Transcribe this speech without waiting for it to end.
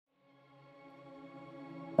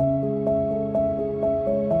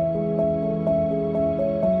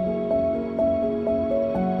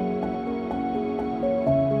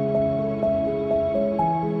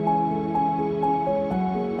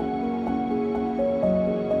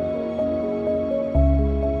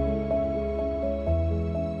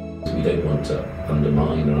we don't want to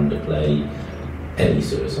undermine or underplay any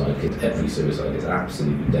suicide, because every suicide is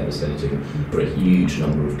absolutely devastating for a huge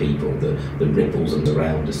number of people. The ripples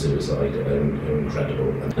around a suicide are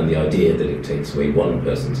incredible, and the idea that it takes away one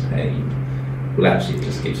person's pain, well, actually it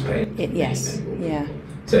just gives pain.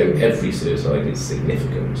 So every suicide is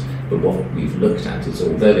significant, but what we've looked at is,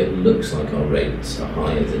 although it looks like our rates are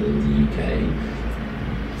higher than in the UK,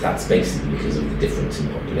 that's basically because of the difference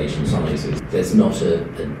in population sizes. There's not a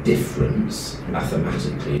difference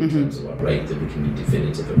mathematically in terms of our rate that we can be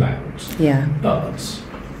definitive about. But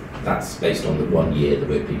that's based on the 1 year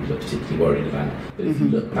that people are particularly worried about. But if you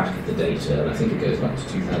look back at the data, and I think it goes back to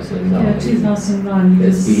 2009. Yeah, 2009.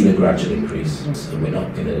 There's been a gradual increase, and we're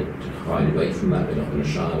not going to hide away from that, we're not going to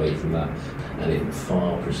shy away from that, and it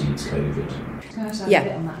far precedes COVID. Can I just add a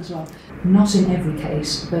bit on that as well? Not in every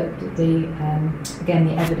case, but again,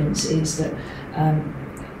 the evidence is that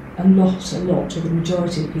a lot of the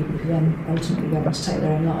majority of people who then ultimately go on to take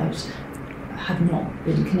their own lives have not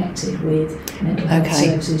been connected with mental health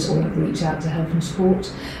services or have reached out to help and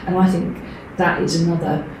support. And I think that is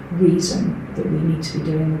another reason that we need to be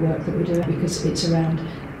doing the work that we're doing, because it's around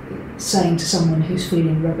saying to someone who's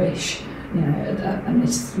feeling rubbish, and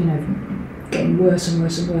it's getting worse and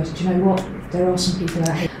worse and worse. Do you know what? There are some people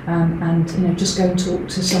out here, and just go and talk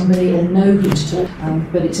to somebody or know who to talk.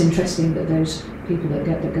 But it's interesting that those people that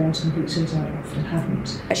go on to complete suicide often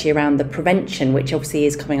haven't. Actually, around the prevention, which obviously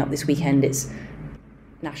is coming up this weekend, it's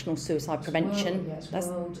National Suicide Prevention. That's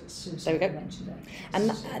World Suicide Prevention Day.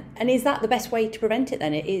 And is that the best way to prevent it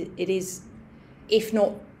then? It is, if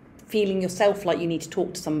not feeling yourself like you need to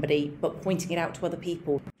talk to somebody, but pointing it out to other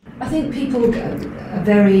people. I think people are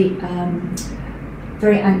very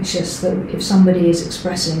anxious that if somebody is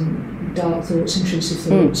expressing dark thoughts, intrusive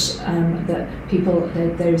thoughts, that people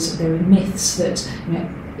there are myths that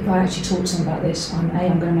if I actually talk to them about this, I'm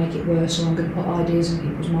going to make it worse, or I'm going to put ideas in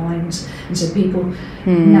people's minds, and so people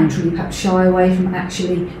naturally perhaps shy away from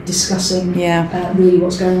actually discussing really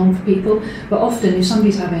what's going on for people. But often, if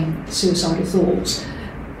somebody's having suicidal thoughts,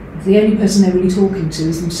 the only person they're really talking to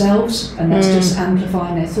is themselves, and that's just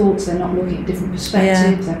amplifying their thoughts. They're not looking at different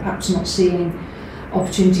perspectives. They're perhaps not seeing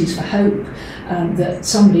opportunities for hope that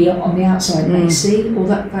somebody on the outside may see, or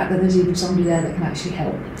that fact that there's even somebody there that can actually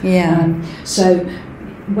help. So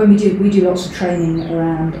when we do lots of training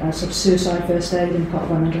around sort of suicide first aid, and part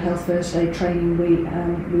of our mental health first aid training, we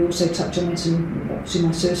also touch on this in obviously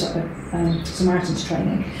my suicide Samaritans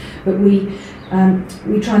training. But we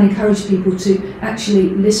try and encourage people to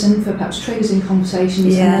actually listen for perhaps triggers in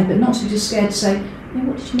conversations, but not to be just scared to say,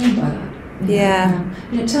 what did you mean by that?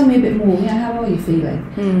 Tell me a bit more. How are you feeling?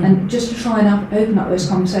 And just to try and open up those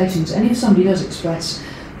conversations. And if somebody does express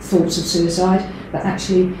thoughts of suicide, that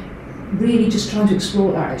actually really just trying to explore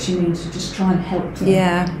what that actually means, to just try and help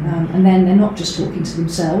them. And then they're not just talking to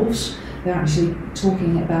themselves, they're actually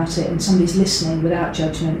talking about it, and somebody's listening without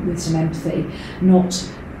judgment, with some empathy, not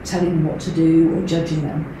telling them what to do or judging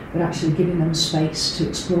them, but actually giving them space to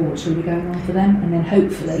explore what's really going on for them, and then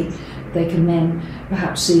hopefully they can then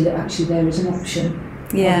perhaps see that actually there is an option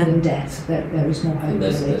other than death, that there is more hope.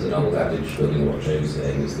 There's an old adage, building on what Joe's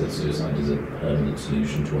saying, is that suicide is a permanent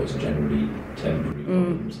solution to what's generally temporary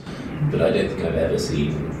problems. But I don't think I've ever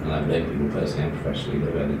seen, and I've known people personally and professionally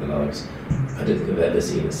that have ended their lives, I don't think I've ever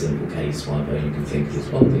seen a simple case where you can think this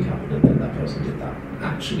one thing happened and then that person did that.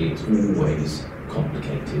 Actually, it's always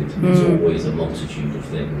complicated. It's always a multitude of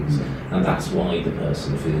things, and that's why the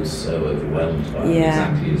person feels so overwhelmed by it.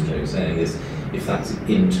 Exactly as Joe's saying, is if that's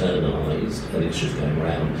internalised and it's just going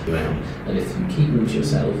round, and if you keep them to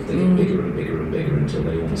yourself, they get bigger and bigger and bigger until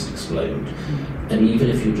they almost explode. And even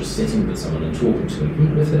if you're just sitting with someone and talking to them,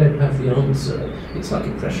 even if they don't have the answer, it's like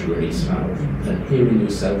a pressure release valve. And hearing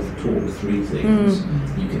yourself talk through things,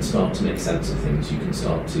 you can start to make sense of things, you can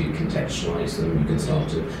start to contextualise them, you can start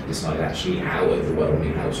to decide actually how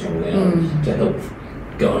overwhelming, how strong they are, to help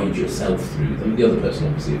guide yourself through them. The other person,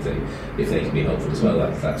 obviously, if they can be helpful as well,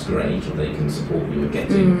 that's great, or they can support you in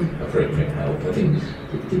getting appropriate help. I think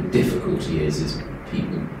the difficulty is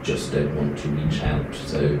people just don't want to reach out.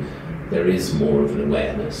 So there is more of an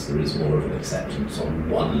awareness, there is more of an acceptance on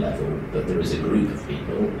one level, but there is a group of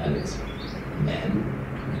people, and it's men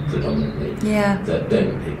predominantly, that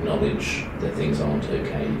don't acknowledge that things aren't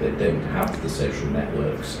okay. They don't have the social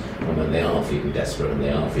networks, and when they are feeling desperate and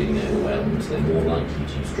they are feeling overwhelmed, they're more likely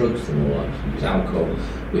to use drugs, they're more likely to use alcohol,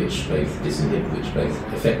 which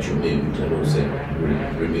both affect your mood and also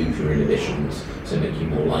remove your inhibitions, so make you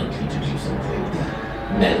more likely to do something.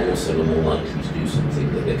 Men also are more likely to do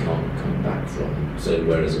something that they can't come back from. So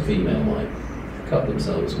whereas a female might cut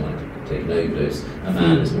themselves, might take an overdose. A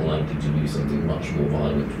man is more likely to do something much more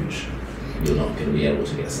violent, which you're not going to be able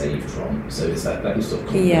to get saved from. So it's those sort of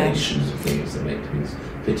combinations of things that make things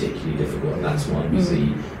particularly difficult, and that's why we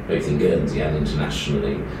see, both in Guernsey and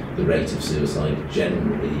internationally, the rate of suicide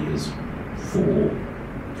generally is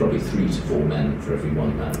probably 3 to 4 men for every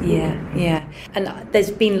 1 man. Yeah. And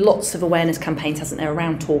there's been lots of awareness campaigns, hasn't there,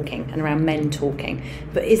 around talking and around men talking.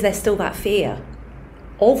 But is there still that fear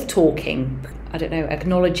of talking? I don't know,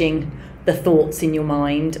 acknowledging the thoughts in your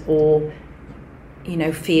mind, or, you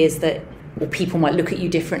know, fears that people might look at you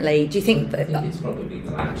differently? Do you think that? I think it's probably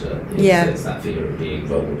the latter. It's that fear of being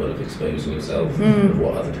vulnerable, of exposing yourself, of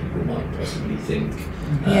what other people might possibly think.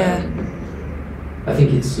 I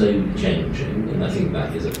think it's slowly changing, and I think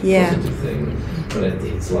that is a positive thing. But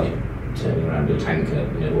it's like turning around a tanker.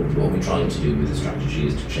 You know, what we're trying to do with the strategy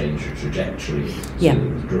is to change the trajectory, so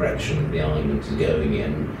that the direction that the island is going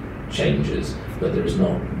in changes. But there is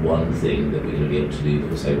not one thing that we're going to be able to do that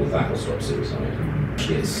will say, well, that will stop suicide.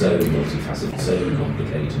 Actually, it's so multifaceted, so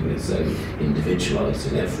complicated, it's so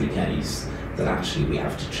individualised in every case that actually we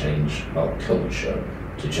have to change our culture,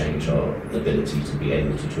 to change our ability to be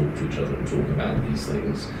able to talk to each other and talk about these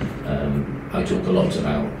things. I talk a lot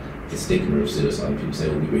about the stigma of suicide. People say,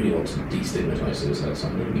 well, we really want to destigmatise suicide. So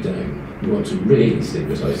no, we don't. We want to really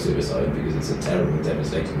stigmatise suicide because it's a terrible,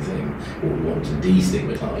 devastating thing. What we want to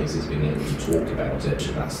destigmatise is being able to talk about it.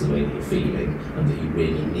 That's the way that you're feeling, and that you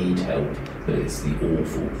really need help. But it's the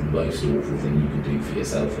most awful thing you can do for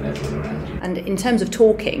yourself and everyone around you. And in terms of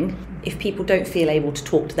talking, if people don't feel able to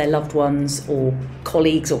talk to their loved ones or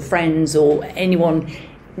colleagues or friends or anyone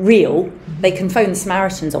real, they can phone the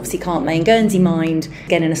Samaritans, obviously, can't they? In Guernsey Mind,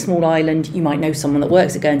 again, in a small island, you might know someone that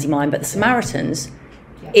works at Guernsey Mind, but the Samaritans,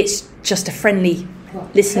 it's just a friendly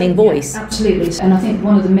listening voice. Absolutely. And I think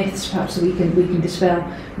one of the myths perhaps that we can dispel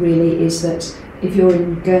really is that if you're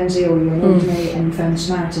in Guernsey or you're in Ordinary and you phone the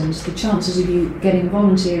Samaritans, the chances of you getting a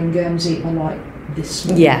volunteer in Guernsey are like this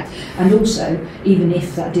small. And also, even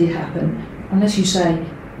if that did happen, unless you say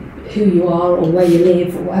who you are or where you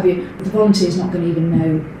live or what have you, the volunteer's not going to even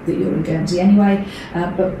know that you're in Guernsey anyway.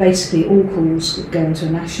 But basically all calls go into a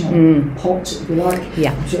national pot, if you like.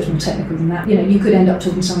 I'm sure it's more technical than that. You know, you could end up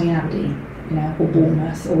talking to something in Aberdeen, you know, or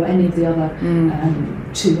Bournemouth, or any of the other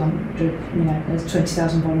 200, you know, there's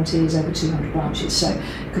 20,000 volunteers over 200 branches, so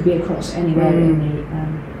it could be across anywhere in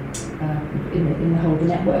the whole of the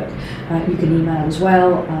network. You can email as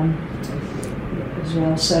well,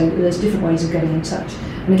 so there's different ways of getting in touch.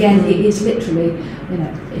 And again, it is literally, you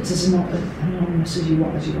know, it's as not anonymous as you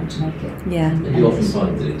want to make it. And you often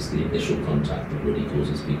find that it's the initial contact that really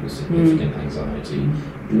causes people significant anxiety.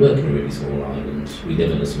 We work in a really small island, we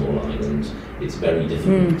live in a small island, it's very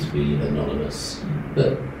difficult to be anonymous.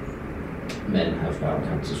 But men have bowel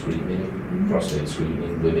cancer screening, prostate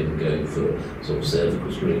screening, women go for sort of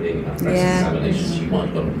cervical screening, have breast examinations. You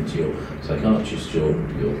might bump into your psychiatrist, your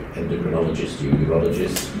endocrinologist, your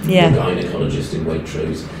urologist, your gynaecologist in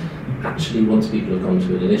Waitrose. Actually, once people have gone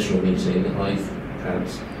to an initial meeting, I've had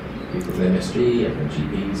people with MSG, I've had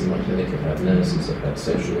GPs in my clinic, I've had nurses, I've had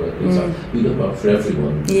social workers. We look after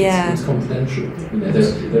everyone. It's confidential. You know,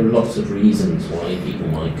 there are lots of reasons why people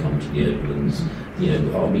might come to the Oaklands. You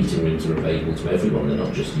know, our meeting rooms are available to everyone, they're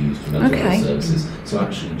not just used for mental health services. So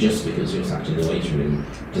actually, just because you're sat in the waiting room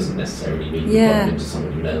doesn't necessarily mean you bump into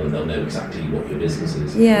someone you know and they'll know exactly what your business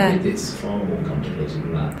is. It's far more complicated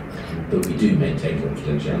than that. But we do maintain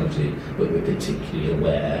confidentiality, but we're particularly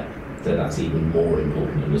aware that that's even more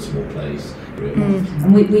important in a small place.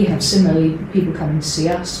 And we have similarly people coming to see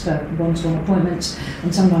us for one-to-one appointments,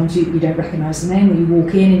 and sometimes you don't recognise the name, or you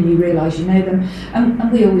walk in and you realise you know them,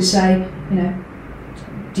 and we always say, you know,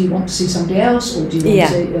 do you want to see somebody else, or do you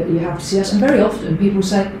want to, you have to see us? And very often people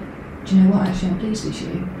say, do you know what, actually I'm pleased to see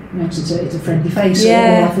you. You know, it's a friendly face, or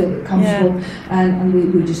I feel comfortable, and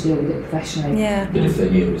we just deal with it professionally. But if they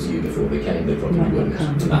knew it was you before they came, they probably wouldn't.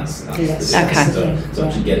 And that's the difference. So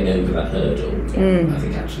actually getting over that hurdle, I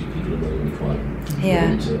think actually people are normally quite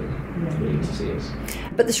willing to see us.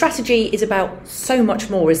 But the strategy is about so much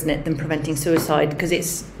more, isn't it, than preventing suicide, because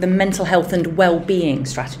it's the mental health and well-being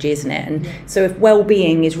strategy, isn't it? And so if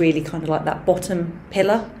well-being is really kind of like that bottom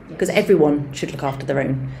pillar, because everyone should look after their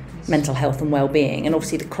own mental health and well-being, and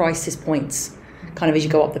obviously the crisis points kind of as you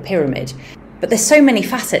go up the pyramid. But there's so many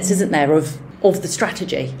facets, isn't there, of the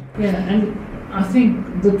strategy? And I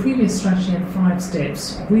think the previous strategy had 5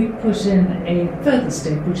 steps. We put in a further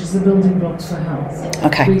step, which is the building blocks for health.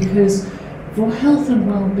 Because for health and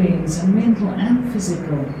well-being, so mental and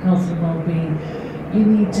physical health and well-being, you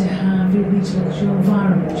need to look at your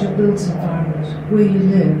environment, your built environment, where you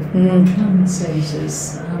live, your employment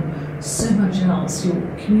status, so much else, your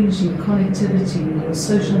community, your connectivity, your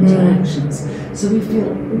social interactions. So we feel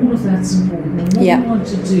all of that's important. And what we want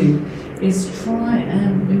to do is try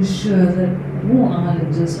and ensure that more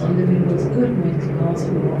islanders are living with good mental health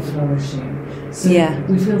who are flourishing. So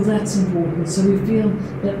we feel that's important. So we feel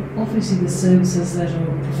that obviously the services that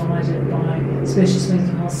are provided by specialist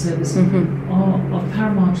mental health services are of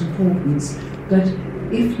paramount importance. But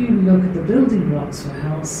if you look at the building blocks for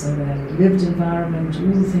health, so that lived environment,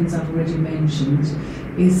 all the things I've already mentioned,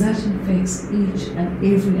 is that affects each and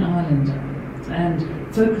every islander.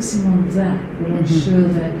 And focusing on that will ensure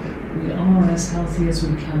that we are as healthy as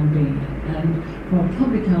we can be. And from a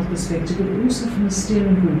public health perspective, but also from a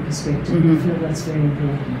steering group perspective, we feel that's very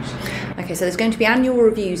important. Okay, so there's going to be annual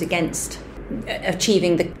reviews against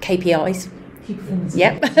achieving the KPIs.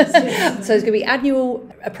 Yep. So there's going to be annual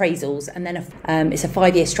appraisals, and then it's a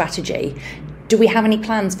 5-year strategy. Do we have any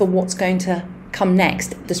plans for what's going to come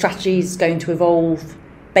next? The strategy is going to evolve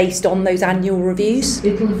based on those annual reviews?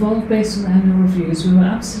 It will evolve based on annual reviews. We were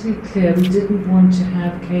absolutely clear we didn't want to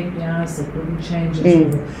have KPIs that wouldn't change at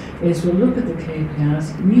all. Is we'll look at the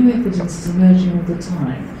KPIs, new evidence is emerging all the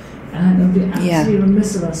time. And it would be absolutely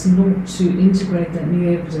remiss of us not to integrate that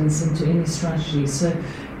new evidence into any strategy. So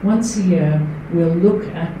once a year, we'll look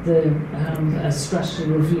at the strategy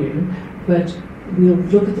review, but we'll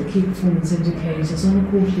look at the key performance indicators on a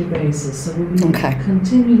quarterly basis. So we'll be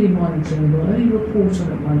continually monitoring. We'll only report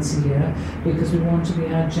on it once a year because we want to be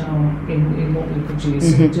agile in what we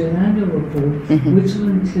produce. So we'll do an annual report, which will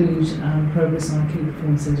include progress on key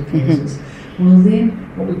performance indicators. We'll then,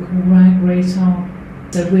 what we call RAG rate our.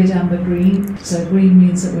 So red, amber, green. So green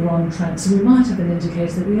means that we're on track. So we might have an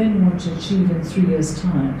indicator that we only want to achieve in 3 years'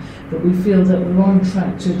 time, but we feel that we're on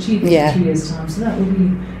track to achieve it in 3 years' time. So that will be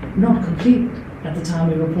not complete at the time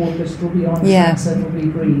we report, but it will be on track, so it will be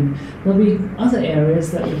green. There'll be other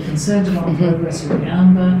areas that we're concerned about progress will be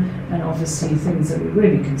amber, and obviously things that we're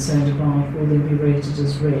really concerned about will then be rated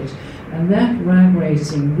as red. And that RAG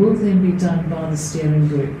rating will then be done by the steering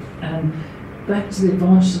group. And back to the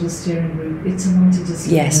advantage of the steering group, it's a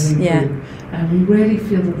multidisciplinary group. And we really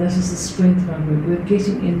feel that that is the strength of our group. We're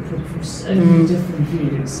getting input from so many different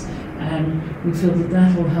views, and we feel that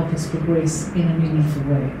that will help us progress in a meaningful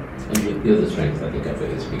way. And the other strength, I think, of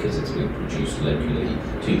it is because it's being produced locally.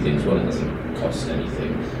 Two things. One, it doesn't cost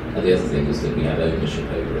anything. And the other thing is that we have ownership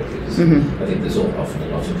over it. Because I think there's often a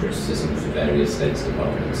lot of criticism for various states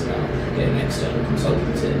departments about getting external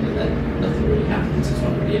consultants in, and then nothing really happens. It's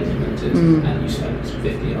not really implemented, and you spend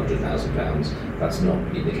 £50,000, £100,000. That's not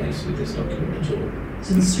really the case with this document at all.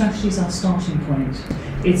 So the strategy is our starting point.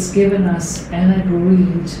 It's given us an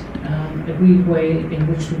agreed way in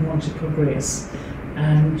which we want to progress.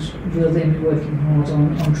 And we'll then be working hard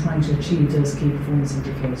on trying to achieve those key performance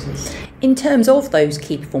indicators. In terms of those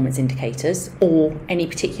key performance indicators, or any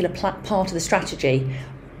particular part of the strategy,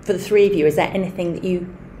 for the three of you, is there anything that you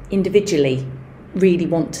individually really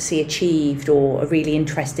want to see achieved, or are really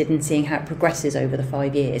interested in seeing how it progresses over the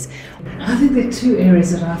 5 years? I think there are two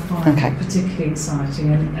areas that I find particularly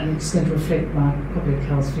exciting, and it's going to reflect my public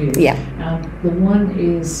health view. The one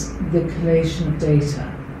is the collation of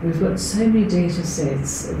data. We've got so many data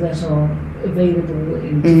sets that are available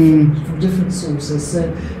from different sources.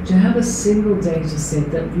 So to have a single data set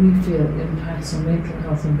that we feel impacts on mental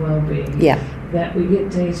health and well-being, that we get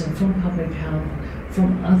data from public health,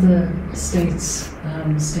 from other states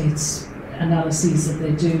analyses that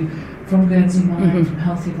they do, from Guernsey Mind, from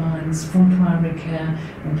Healthy Minds, from primary care.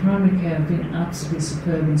 And primary care have been absolutely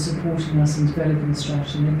superb in supporting us in developing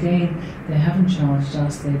strategy. And again, they haven't charged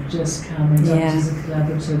us, they've just come and done it as a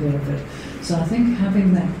collaborative effort. So I think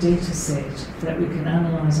having that data set that we can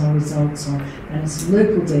analyse our results on, and it's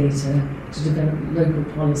local data to develop local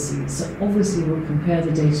policies. So obviously we'll compare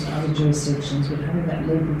the data to other jurisdictions, but having that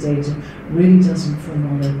local data really does inform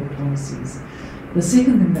our local policies. The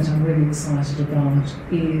second thing that I'm really excited about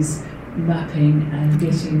is mapping and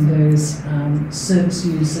getting those service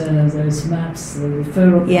user, those maps, the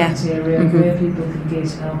referral criteria, where people can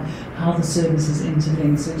get how the services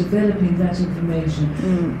interlink. So developing that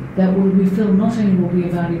information that we feel not only will be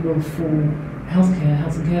valuable for health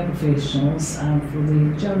and care professionals, for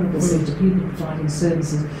the charitable sector, people providing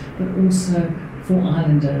services, but also for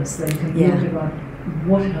islanders. They can look at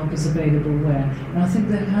what help is available where. And I think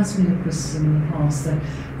there has been a criticism in the past that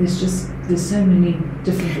there's so many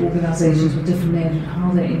different organisations with different names and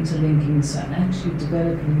how they're interlinking, so actually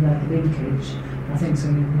developing that linkage I think is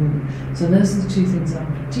really important. So those are the two things that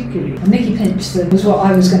I'm particularly... And Mickey Pinch was what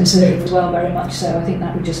I was going to say as well, very much so. I think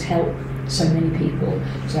that would just help so many people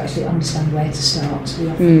to actually understand where to start. We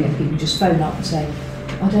often get people just phone up and say,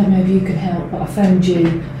 I don't know if you can help, but I phoned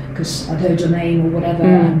you because I go domain or whatever,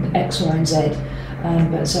 and X, Y, and Z.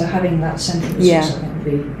 But so having that central resource, I think, would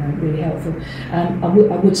be really helpful. I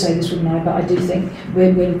would say this, wouldn't I? But I do think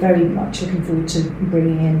we're very much looking forward to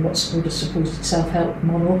bringing in what's called a supported self-help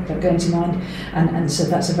model at Guernsey Mind, and so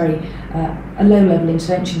that's a very a low-level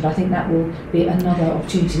intervention. But I think that will be another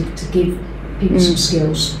opportunity to give people some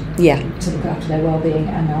skills to look after their well-being,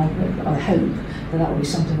 and I hope that will be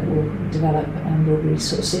something that will develop and will really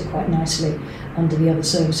sort of sit quite nicely under the other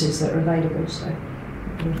services that are available. So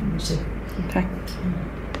we'll see. Okay.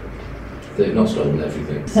 They've not stolen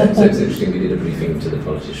everything. So it's interesting, we did a briefing to the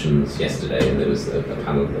politicians yesterday, and there was a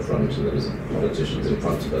panel at the front, and there was politicians in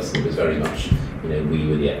front of us, and it was very much, we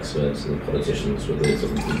were the experts, and the politicians were the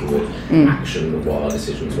sort of people with action of what our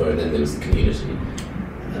decisions were, and then there was the community.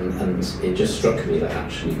 And it just struck me that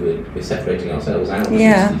actually we're separating ourselves out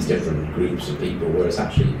into these different groups of people, whereas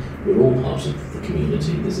actually we're all part of the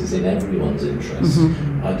community. This is in everyone's interest.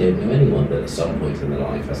 I don't know anyone that at some point in their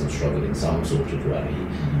life hasn't struggled in some sort of way.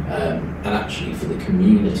 And actually for the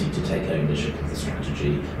community to take ownership of the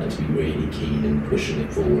strategy and to be really keen in pushing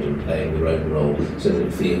it forward and playing their own role so that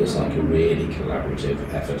it feels like a really collaborative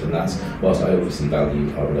effort. And that's, whilst I obviously value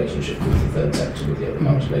our relationship with the third sector, with the other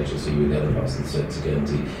parts of HSE, with the other parts of the sector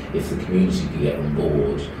Guernsey, if the community can get on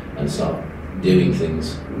board and start doing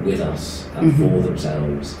things with us and for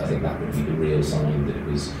themselves, I think that would be the real sign that it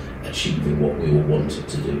was achieving what we all wanted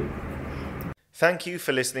to do. Thank you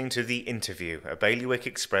for listening to The Interview, a Bailiwick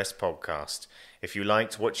Express podcast. If you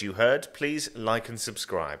liked what you heard, please like and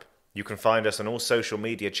subscribe. You can find us on all social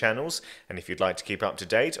media channels, and if you'd like to keep up to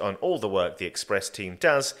date on all the work the Express team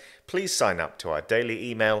does, please sign up to our daily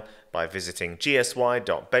email by visiting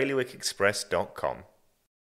gsy.bailiwickexpress.com.